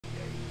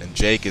And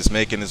Jake is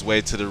making his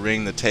way to the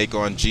ring to take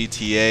on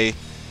GTA.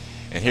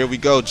 And here we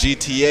go,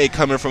 GTA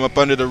coming from up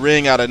under the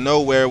ring out of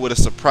nowhere with a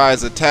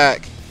surprise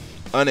attack.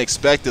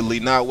 Unexpectedly,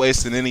 not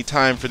wasting any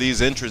time for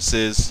these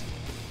entrances.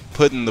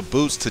 Putting the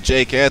boots to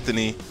Jake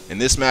Anthony,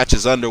 and this match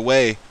is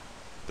underway.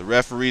 The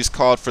referees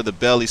called for the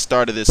bell. He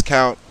started his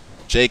count.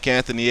 Jake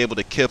Anthony able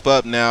to kip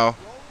up now.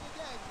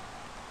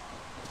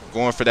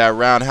 Going for that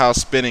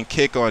roundhouse spinning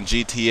kick on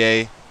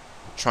GTA.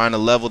 Trying to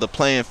level the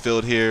playing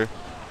field here.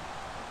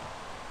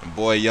 And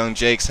boy, young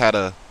Jake's had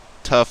a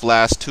tough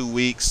last 2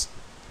 weeks.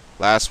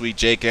 Last week,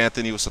 Jake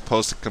Anthony was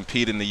supposed to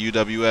compete in the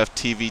UWF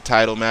TV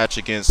title match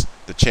against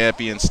the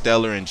champion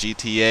Stellar and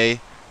GTA.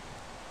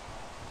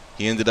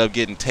 He ended up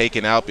getting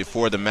taken out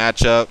before the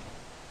matchup.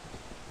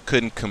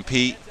 Couldn't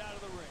compete.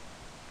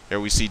 Here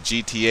we see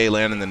GTA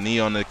landing the knee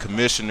on the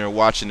commissioner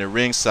watching the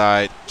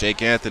ringside.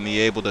 Jake Anthony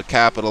able to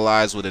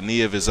capitalize with a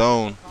knee of his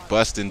own,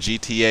 busting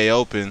GTA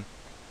open.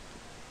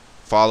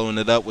 Following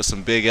it up with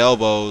some big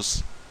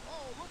elbows.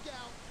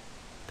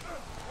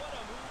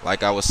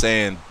 Like I was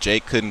saying,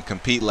 Jake couldn't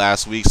compete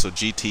last week, so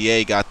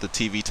GTA got the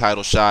TV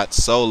title shot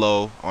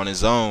solo on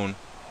his own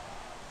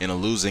in a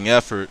losing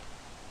effort.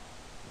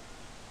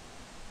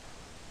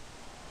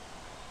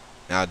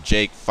 Now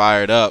Jake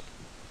fired up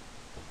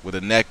with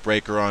a neck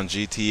breaker on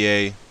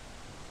GTA.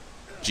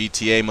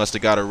 GTA must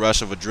have got a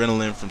rush of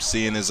adrenaline from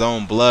seeing his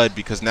own blood,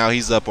 because now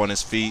he's up on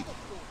his feet,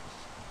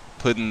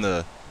 putting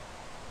the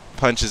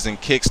punches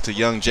and kicks to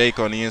young Jake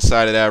on the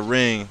inside of that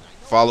ring.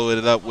 Followed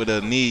it up with a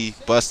knee,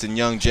 busting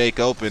young Jake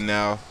open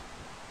now.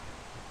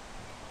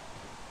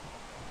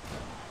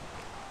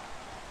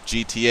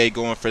 GTA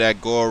going for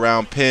that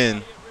go-around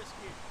pin.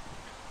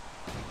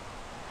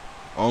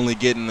 Only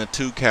getting the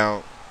 2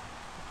 count.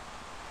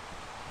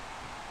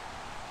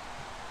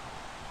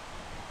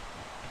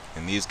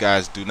 And these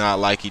guys do not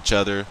like each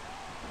other.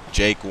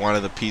 Jake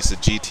wanted a piece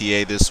of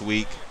GTA this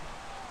week.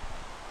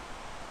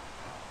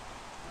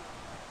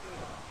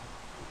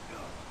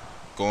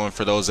 Going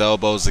for those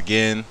elbows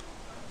again.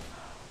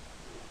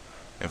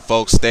 And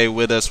folks, stay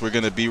with us. We're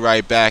going to be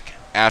right back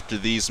after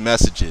these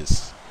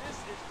messages.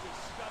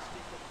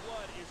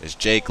 As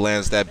Jake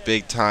lands that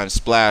big time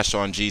splash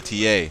on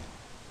GTA.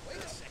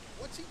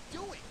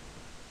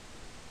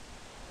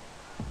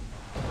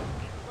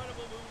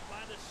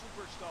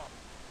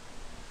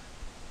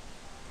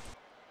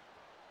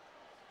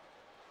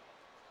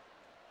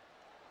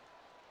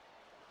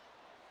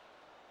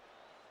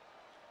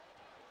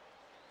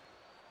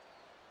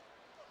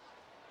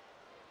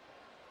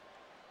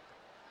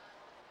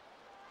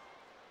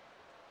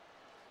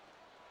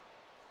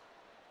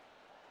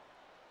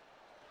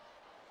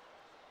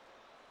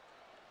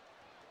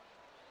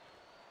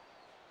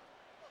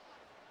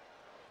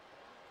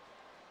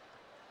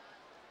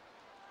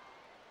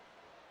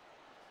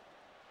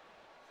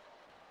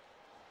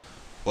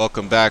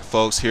 Welcome back,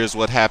 folks. Here's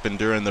what happened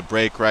during the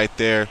break right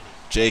there.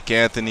 Jake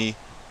Anthony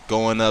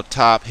going up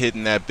top,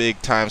 hitting that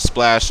big time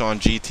splash on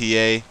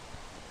GTA.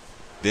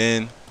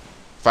 Then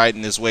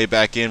fighting his way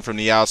back in from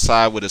the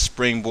outside with a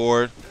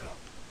springboard.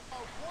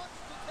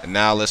 And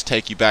now let's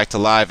take you back to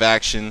live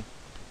action.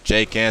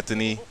 Jake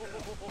Anthony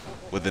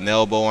with an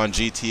elbow on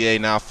GTA,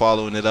 now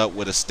following it up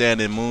with a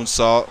standing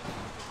moonsault.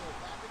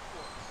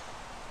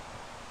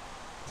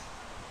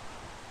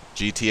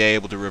 GTA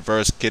able to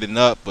reverse getting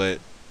up, but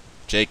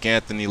Jake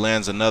Anthony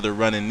lands another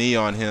running knee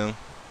on him.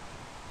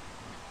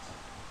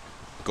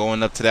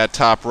 Going up to that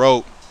top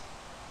rope.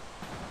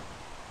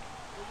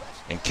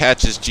 And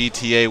catches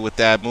GTA with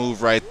that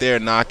move right there,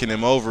 knocking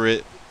him over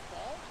it.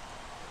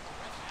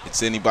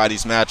 It's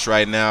anybody's match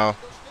right now.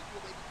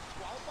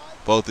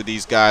 Both of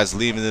these guys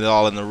leaving it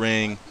all in the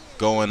ring,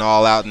 going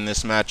all out in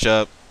this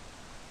matchup.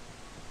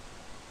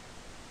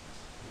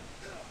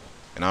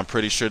 And I'm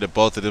pretty sure that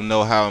both of them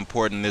know how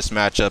important this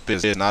matchup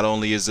is. Not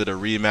only is it a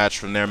rematch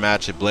from their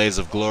match at Blaze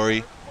of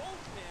Glory,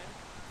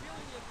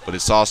 but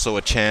it's also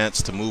a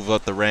chance to move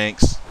up the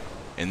ranks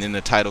and in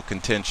the title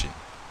contention.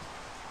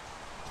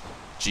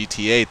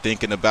 GTA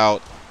thinking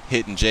about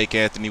hitting Jake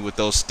Anthony with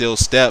those steel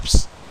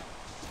steps.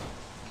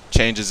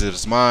 Changes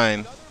his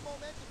mind.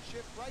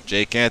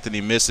 Jake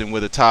Anthony missing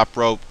with a top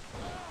rope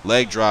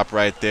leg drop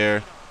right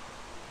there.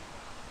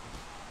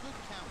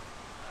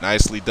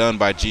 Nicely done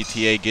by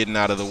GTA, getting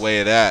out of the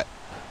way of that.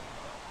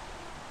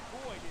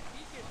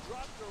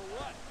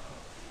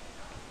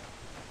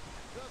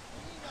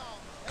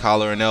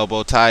 Collar and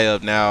elbow tie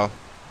up now.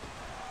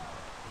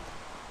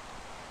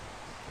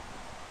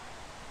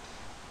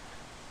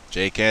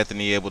 Jake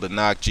Anthony able to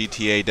knock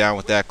GTA down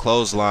with that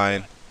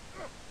clothesline.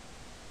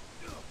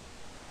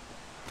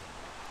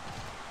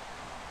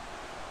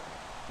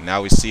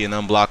 Now we see an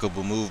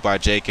unblockable move by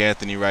Jake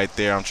Anthony right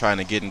there. I'm trying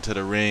to get into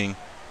the ring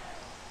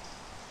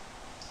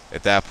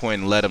at that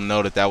point and let him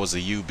know that that was a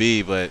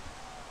UB, but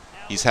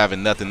he's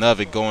having nothing of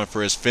it, going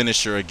for his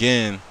finisher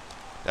again.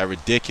 That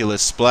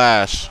ridiculous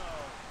splash.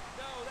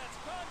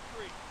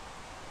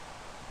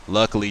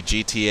 Luckily,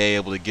 GTA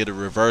able to get a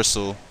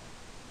reversal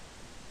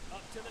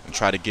and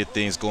try to get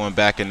things going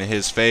back into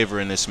his favor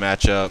in this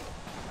matchup.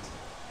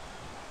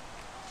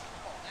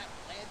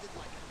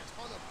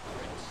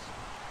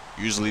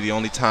 Usually the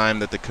only time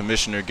that the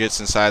commissioner gets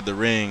inside the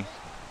ring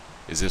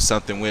is if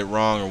something went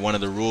wrong or one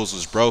of the rules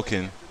was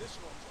broken.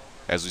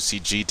 As we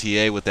see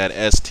GTA with that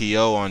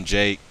STO on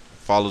Jake,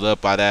 followed up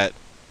by that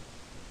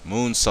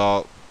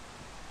moonsault.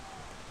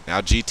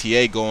 Now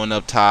GTA going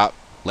up top,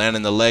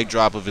 landing the leg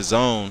drop of his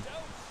own.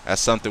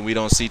 That's something we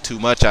don't see too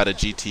much out of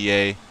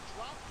GTA,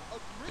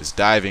 is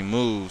diving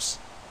moves.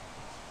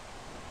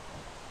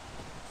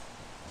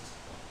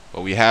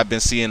 But we have been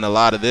seeing a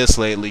lot of this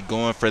lately,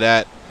 going for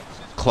that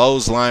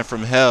clothesline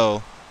from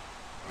hell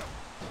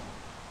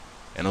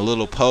and a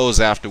little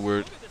pose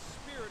afterward.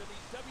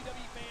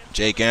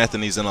 Jake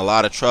Anthony's in a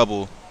lot of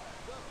trouble.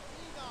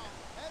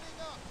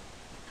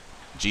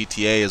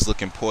 GTA is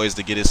looking poised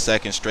to get his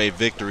second straight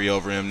victory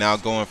over him. Now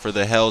going for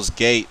the Hell's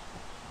Gate.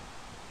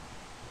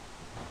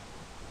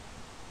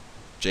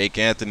 Jake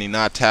Anthony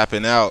not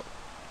tapping out.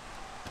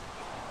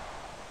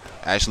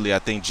 Actually, I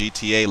think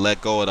GTA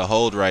let go of the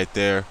hold right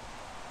there,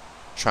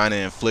 trying to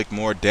inflict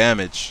more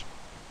damage.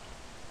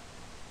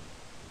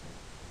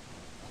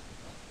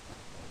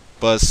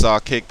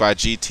 Buzzsaw kick by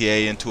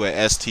GTA into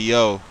a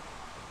STO.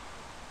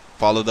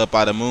 Followed up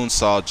by the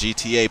moonsault.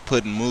 GTA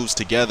putting moves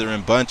together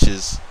in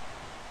bunches.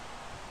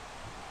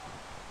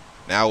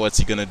 Now what's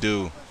he gonna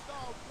do?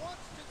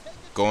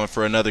 Going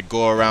for another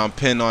go-around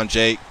pin on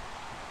Jake.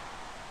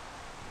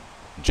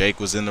 Jake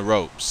was in the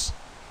ropes.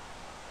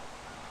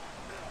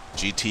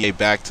 GTA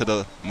back to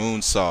the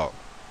moonsault.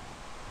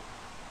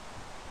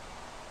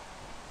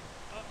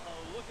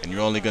 And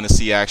you're only gonna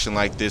see action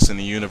like this in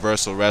the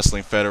Universal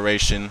Wrestling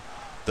Federation.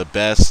 The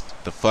best,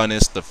 the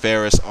funnest, the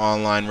fairest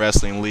online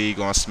wrestling league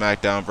on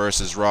SmackDown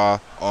vs. Raw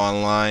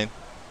online.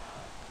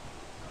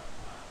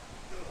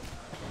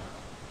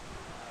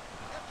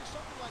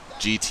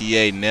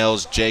 GTA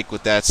nails Jake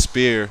with that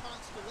spear.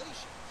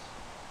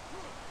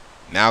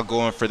 Now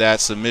going for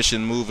that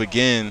submission move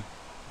again.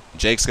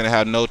 Jake's going to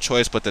have no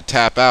choice but to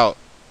tap out.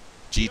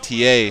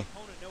 GTA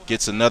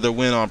gets another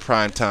win on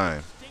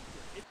Primetime.